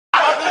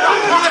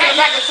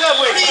back the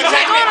subway.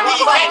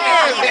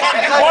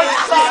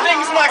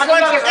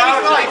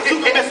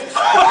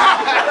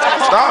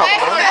 Stop.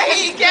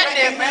 He ain't getting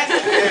it, man.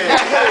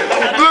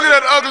 Look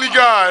at that ugly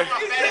guy.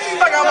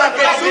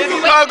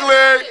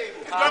 Ugly.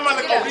 Grandma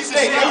look over.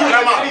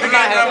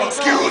 Grandma,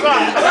 excuse me. Grandma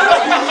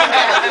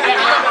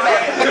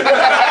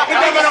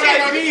don't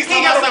got no knees.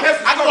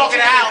 I can walk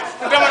in the house.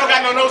 Grandma don't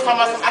got no nose for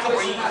myself. I can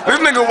breathe.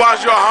 This nigga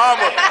watch your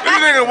mama. This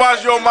nigga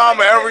watch your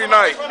mama every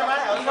night.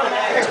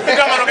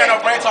 Grandma don't got no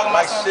brain talking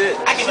about shit.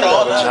 I give it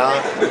all up.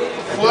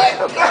 What?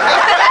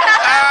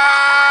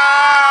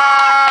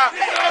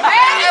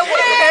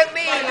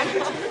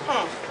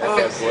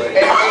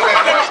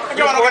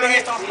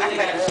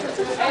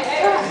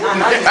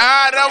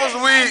 That was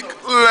weak.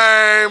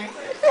 Lame.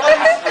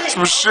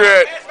 Some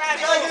shit.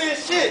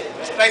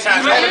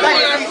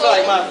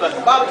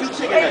 Barbecue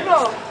chicken.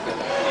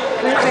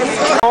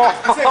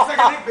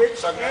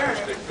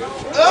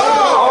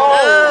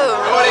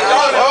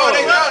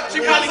 She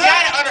probably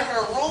got it under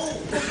her room.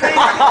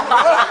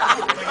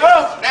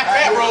 That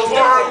fat roll.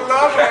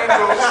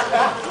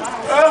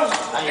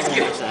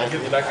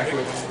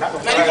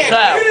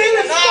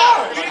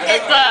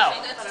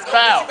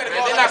 Foul.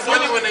 They're not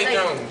funny when they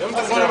young.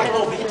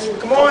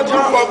 Come on,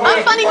 John.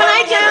 I'm funny when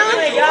I jump.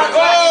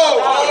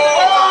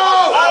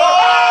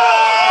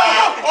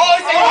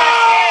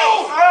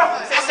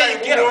 I say you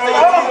get him.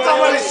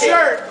 Somebody's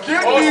shirt.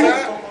 Get me.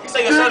 You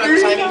say your shirt like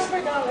Chinese.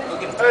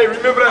 Hey,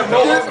 remember that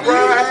mohawk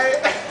Brian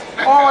had?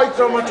 Oh, you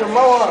talking about your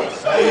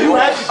mohawks.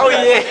 Oh,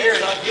 yeah.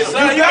 You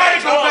gotta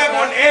go back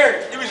on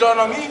Eric. You was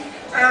on me?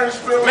 Aaron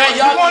Spill. Man,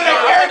 y'all want to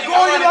let Eric go?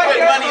 You like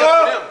that,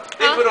 bro?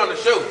 They put on the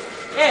show.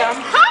 Yeah,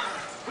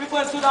 we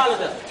put $2 up.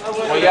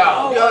 Well,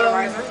 y'all.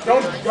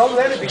 Don't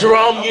let it be.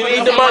 Jerome, you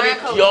need the money.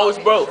 You always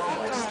broke.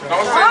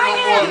 Don't say no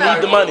more. You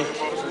need the money.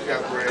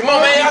 Come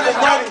on, man. Y'all just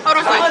talk. Hold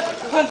on, hold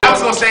on. I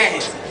was gonna say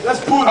it. Let's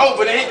pull it. Oh,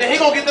 but then he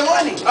gonna get the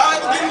money. All right,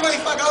 give me money.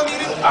 Fuck, I don't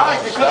need it. All right,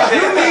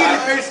 You need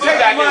it, bitch.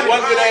 Take the money.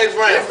 One good ass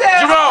round.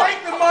 Jerome,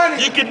 Take the money.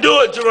 you can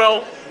do it,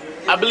 Jerome.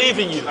 I believe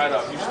in you. I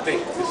know. You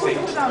think. You see.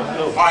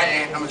 All right,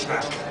 Aunt. I'm gonna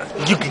try.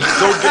 You can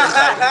go get him,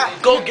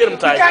 Tiger. Go get him,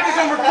 Tiger. Got this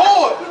on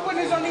record. We're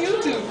putting this on the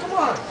YouTube. Come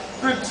on.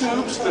 Good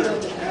tubester.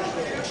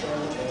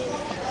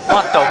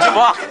 What the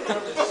fuck?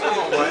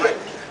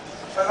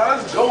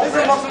 Let's go, man.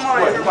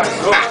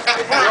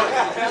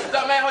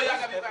 Stop, man. Hold y'all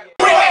got me back.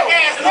 Bring that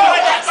gas.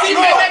 See,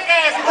 bring that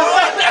gas.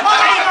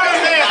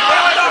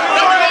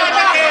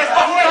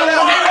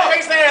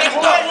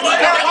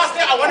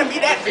 I want to be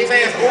that face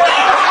ass boy.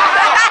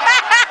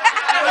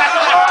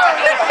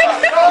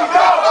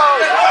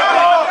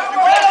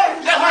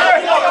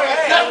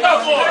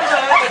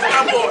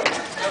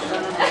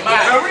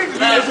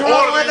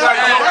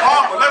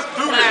 Let's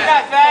do this.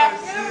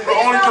 But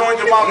only join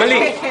your mama.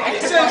 Malik.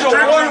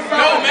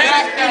 No, man.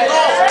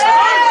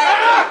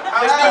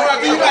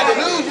 You got to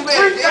lose. You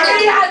better.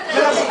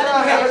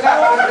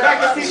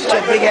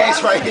 Big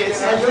ass right here.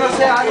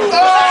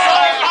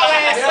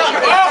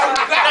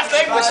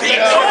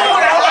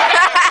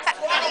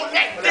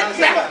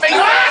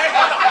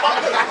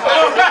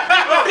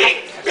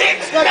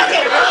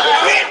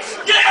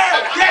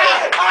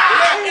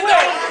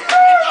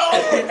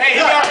 Hey,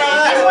 you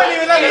wouldn't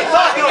even let me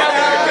talk. I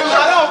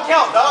don't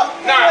count, dog.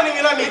 You wouldn't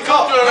even let me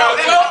talk.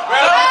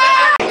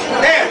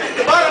 Damn,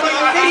 the bottom of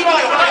your teeth. You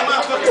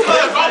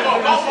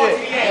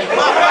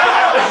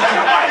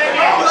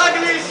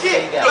ugly as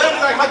shit. Yo, that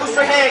was like Michael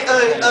Strahan.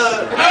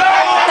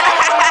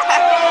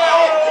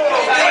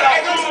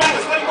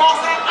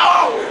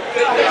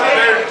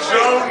 They're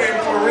joning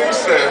for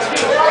recess.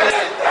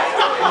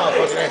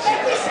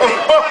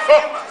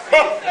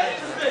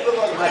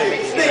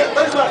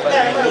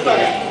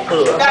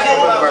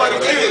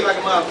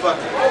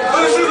 What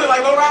does she look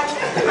like, low ride?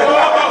 The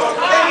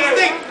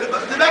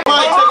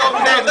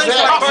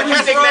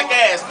back of neck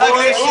ass.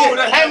 Ugly as shit.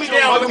 Hand me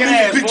down looking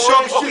ass. Big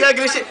sharp shit.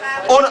 Ugly as shit.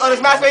 On his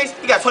MySpace,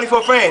 he got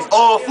 24 friends.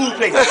 All food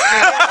places.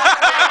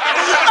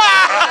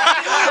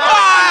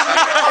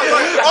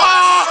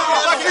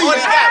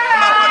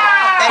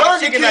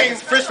 Chicken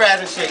nuggets, French fries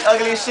and shit.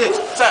 Ugly as shit.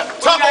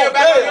 Taco,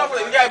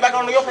 we got it back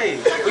on your page.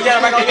 We got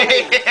it back on your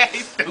page.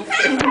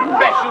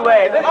 Back you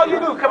ass. That's all you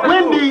do.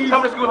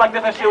 Come to school like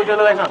this and shit with your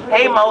little ass.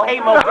 Hey Mo,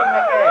 big neck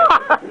ass.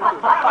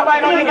 Nobody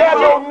don't think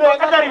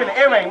that's not even an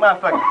earring,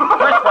 motherfucker.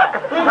 French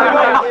fries.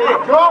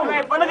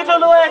 Look at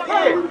your little ass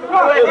here.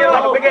 Your ass here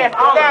like a big ass.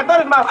 Damn, that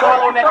is my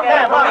fall on that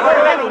ass.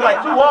 That was like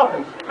 2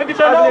 often. Look at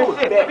your nose.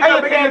 Look at your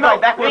big ass like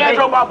that.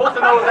 Leandro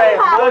Barbosa nose ass.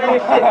 Ugly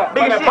as shit.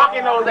 Big as shit.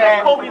 Pocket nose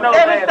ass. Kobe nose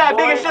ass. That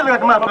big as shit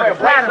like a motherfucker.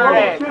 Sliding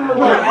ass.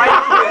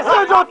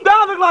 Your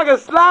dog look like a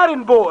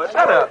sliding board.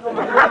 Shut up.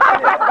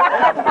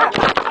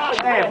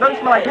 Damn, don't you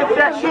smell like hip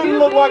chat? She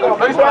look like a Don't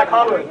you smell like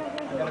Hungary?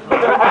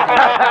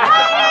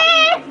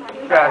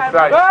 That's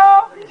right.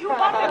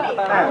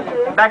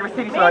 Back of the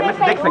city smell like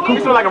Mr. Dixon. You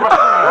smell like a Russian.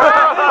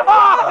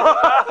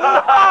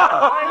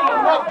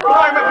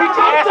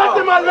 Touch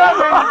in my leg.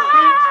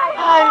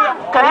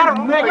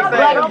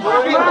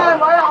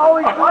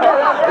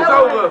 It's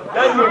over.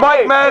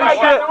 Mike mad as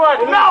shit.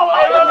 No,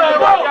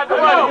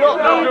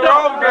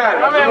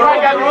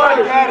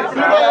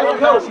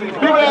 Big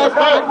ass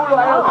fat.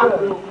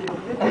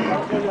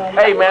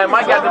 Hey man,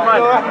 Mike got the money.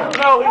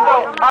 No, he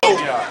don't.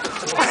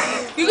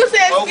 You can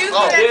say excuse me.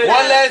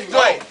 One last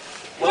joint.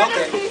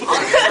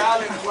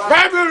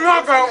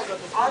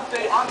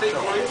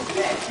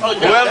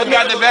 Whoever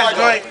got the best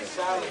joint,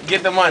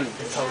 get the money.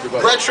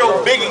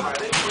 Retro Biggie.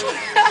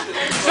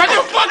 Shut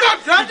the fuck up,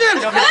 Justin!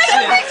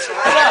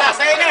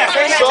 Say that.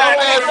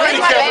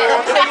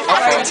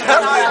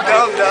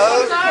 Dumb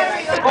dog.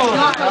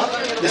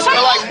 It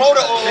smell like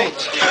motor oil.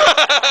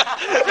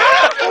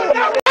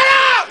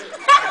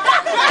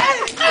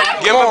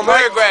 Give him a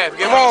paragraph.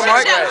 Give him a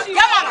paragraph.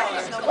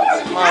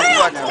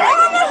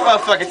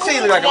 Motherfucking T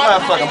look like a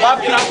motherfucking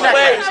Bobby. Ain't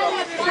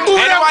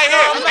nobody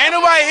here. Ain't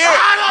nobody here.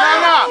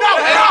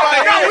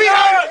 No, we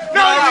heard it.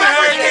 No,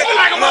 he look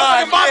like a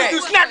motherfucking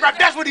barbecue snack wrap.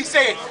 That's what he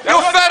said.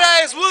 Your fat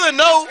ass would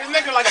know. It's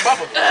looking like a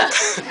bubble. Nah,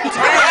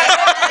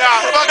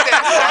 fuck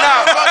that.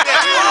 Nah, fuck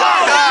that.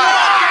 Nah.